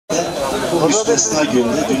Bu müstesna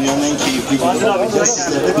günde, dünyanın en keyifli günü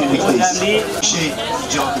sizlerle birlikteyiz.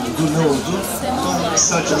 Icap oldu, ne oldu? Ben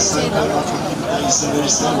kısaca Sayın Kaymakamlığı'na izin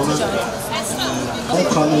verirsem ona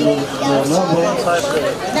bu kanunlarla ve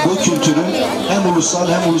bu kültürün hem ulusal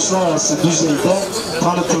hem uluslararası düzeyde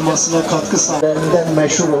tanıtılmasına katkı sağlayan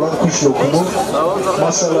meşhur olan kuş lokumu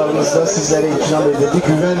masalarımızda sizlere ikram edildi.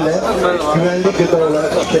 Güvenli gıda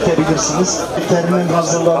olarak tüketebilirsiniz. Ürünlerin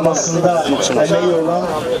hazırlanmasında emeği olan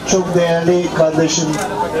çok değerli kardeşim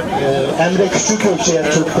Emre Küçükölçe'ye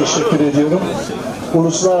çok teşekkür ediyorum.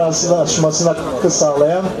 Uluslararası açmasına katkı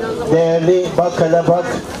sağlayan değerli Bak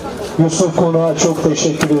Yusuf Konuğ'a çok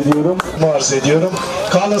teşekkür ediyorum. Arz ediyorum.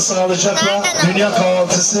 Kalın sağlıcakla, Dünya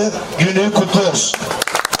Kahvaltısı Günü kutlu olsun.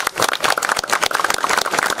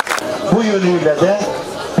 Bu yönüyle de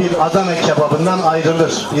bir Adana kebabından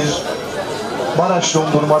ayrılır. Bir Maraş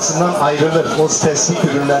dondurmasından ayrılır. O spesifik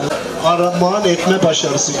ürünler araman etme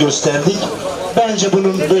başarısı gösterdik. Bence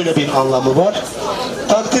bunun böyle bir anlamı var.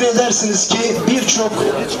 Takdir edersiniz ki birçok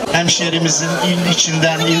hemşehrimizin il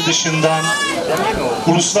içinden, il dışından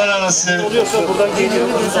uluslararası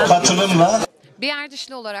katılımla Bir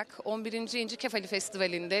Ercişli olarak 11. İnci Kefali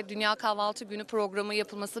Festivali'nde Dünya Kahvaltı Günü programı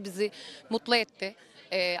yapılması bizi mutlu etti.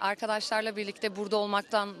 Arkadaşlarla birlikte burada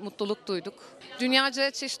olmaktan mutluluk duyduk.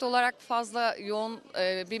 Dünyaca çeşit olarak fazla yoğun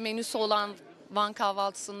bir menüsü olan Van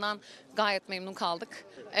kahvaltısından gayet memnun kaldık.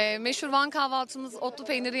 Meşhur Van kahvaltımız otlu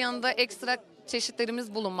peyniri yanında ekstra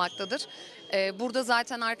çeşitlerimiz bulunmaktadır. Burada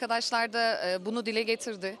zaten arkadaşlar da bunu dile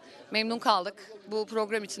getirdi. Memnun kaldık. Bu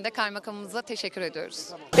program için de kaymakamımıza teşekkür ediyoruz.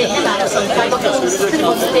 Kaymakamımız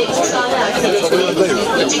kırmızı ve uçlarla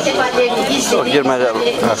erteledi. İnci kefallerini izledi.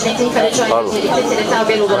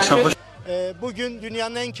 Bugün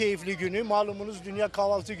dünyanın en keyifli günü. Malumunuz Dünya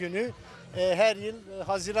Kahvaltı Günü. Her yıl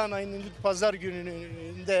Haziran ayının ilk pazar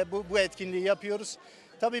gününde bu etkinliği yapıyoruz.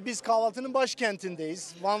 Tabii biz kahvaltının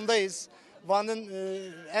başkentindeyiz. Van'dayız. Van'ın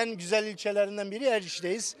en güzel ilçelerinden biri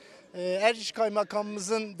Erciş'teyiz. Erciş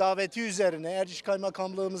Kaymakamlığı'nın daveti üzerine, Erciş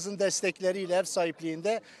Kaymakamlığımızın destekleriyle, ev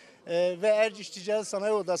sahipliğinde ve Erciş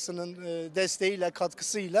Sanayi Odası'nın desteğiyle,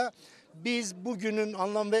 katkısıyla biz bugünün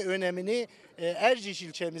anlam ve önemini Erciş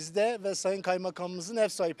ilçemizde ve Sayın Kaymakamımızın ev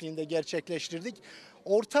sahipliğinde gerçekleştirdik.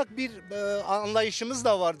 Ortak bir anlayışımız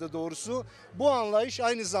da vardı doğrusu. Bu anlayış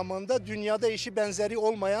aynı zamanda dünyada eşi benzeri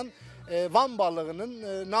olmayan Van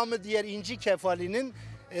balığının, namı diğer inci kefalinin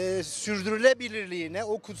sürdürülebilirliğine,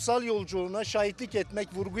 o kutsal yolculuğuna şahitlik etmek,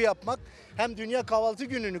 vurgu yapmak, hem Dünya Kahvaltı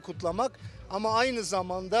Günü'nü kutlamak ama aynı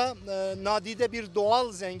zamanda nadide bir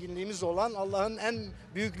doğal zenginliğimiz olan, Allah'ın en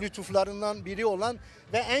büyük lütuflarından biri olan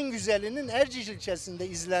ve en güzelinin Erciş ilçesinde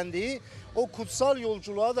izlendiği o kutsal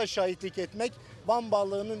yolculuğa da şahitlik etmek, Van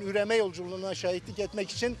balığının üreme yolculuğuna şahitlik etmek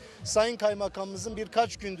için Sayın Kaymakamımızın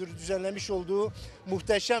birkaç gündür düzenlemiş olduğu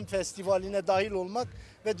muhteşem festivaline dahil olmak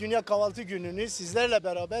ve Dünya Kahvaltı Günü'nü sizlerle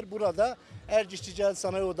beraber burada Erciş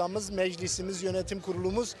Sanayi Odamız, meclisimiz, yönetim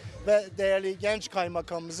kurulumuz ve değerli genç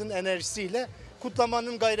kaymakamımızın enerjisiyle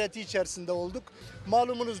kutlamanın gayreti içerisinde olduk.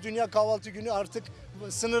 Malumunuz Dünya Kahvaltı Günü artık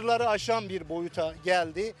sınırları aşan bir boyuta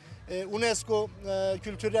geldi. UNESCO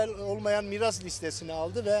kültürel olmayan miras listesine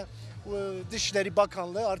aldı ve Dışişleri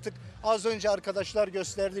Bakanlığı artık az önce arkadaşlar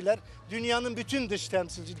gösterdiler. Dünyanın bütün dış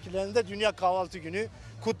temsilciliklerinde Dünya Kahvaltı Günü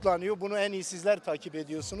kutlanıyor. Bunu en iyi sizler takip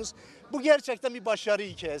ediyorsunuz. Bu gerçekten bir başarı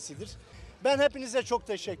hikayesidir. Ben hepinize çok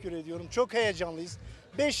teşekkür ediyorum. Çok heyecanlıyız.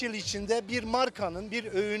 5 yıl içinde bir markanın,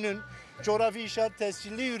 bir öğünün, coğrafi işaret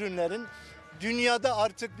tescilli ürünlerin dünyada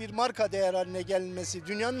artık bir marka değer haline gelmesi,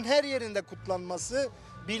 dünyanın her yerinde kutlanması,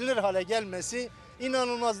 bilinir hale gelmesi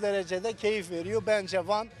inanılmaz derecede keyif veriyor. Bence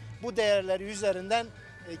Van bu değerleri üzerinden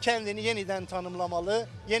kendini yeniden tanımlamalı,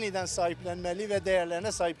 yeniden sahiplenmeli ve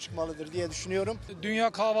değerlerine sahip çıkmalıdır diye düşünüyorum. Dünya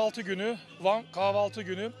Kahvaltı Günü, Van Kahvaltı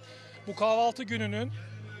Günü. Bu kahvaltı gününün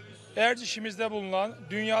Erciş'imizde bulunan,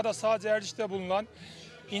 dünyada sadece Erciş'te bulunan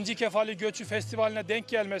İnci Kefali Göçü Festivali'ne denk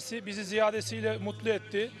gelmesi bizi ziyadesiyle mutlu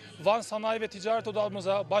etti. Van Sanayi ve Ticaret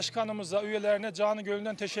Odamıza, başkanımıza, üyelerine canı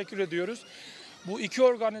gönülden teşekkür ediyoruz. Bu iki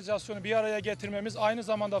organizasyonu bir araya getirmemiz aynı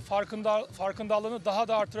zamanda farkındalığını daha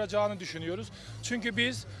da artıracağını düşünüyoruz. Çünkü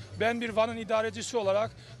ben bir Van'ın idarecisi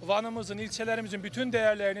olarak Van'ımızın, ilçelerimizin bütün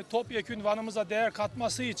değerlerini topyekün Van'ımıza değer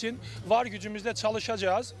katması için var gücümüzle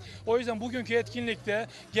çalışacağız. O yüzden bugünkü etkinlikte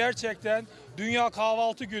gerçekten Dünya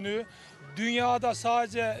Kahvaltı Günü, dünyada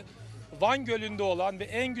sadece Van Gölü'nde olan ve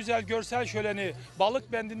en güzel görsel şöleni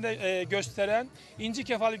balık bendinde gösteren İnci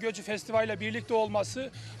Kefali Göçü Festivali ile birlikte olması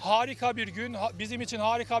harika bir gün, bizim için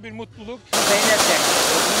harika bir mutluluk.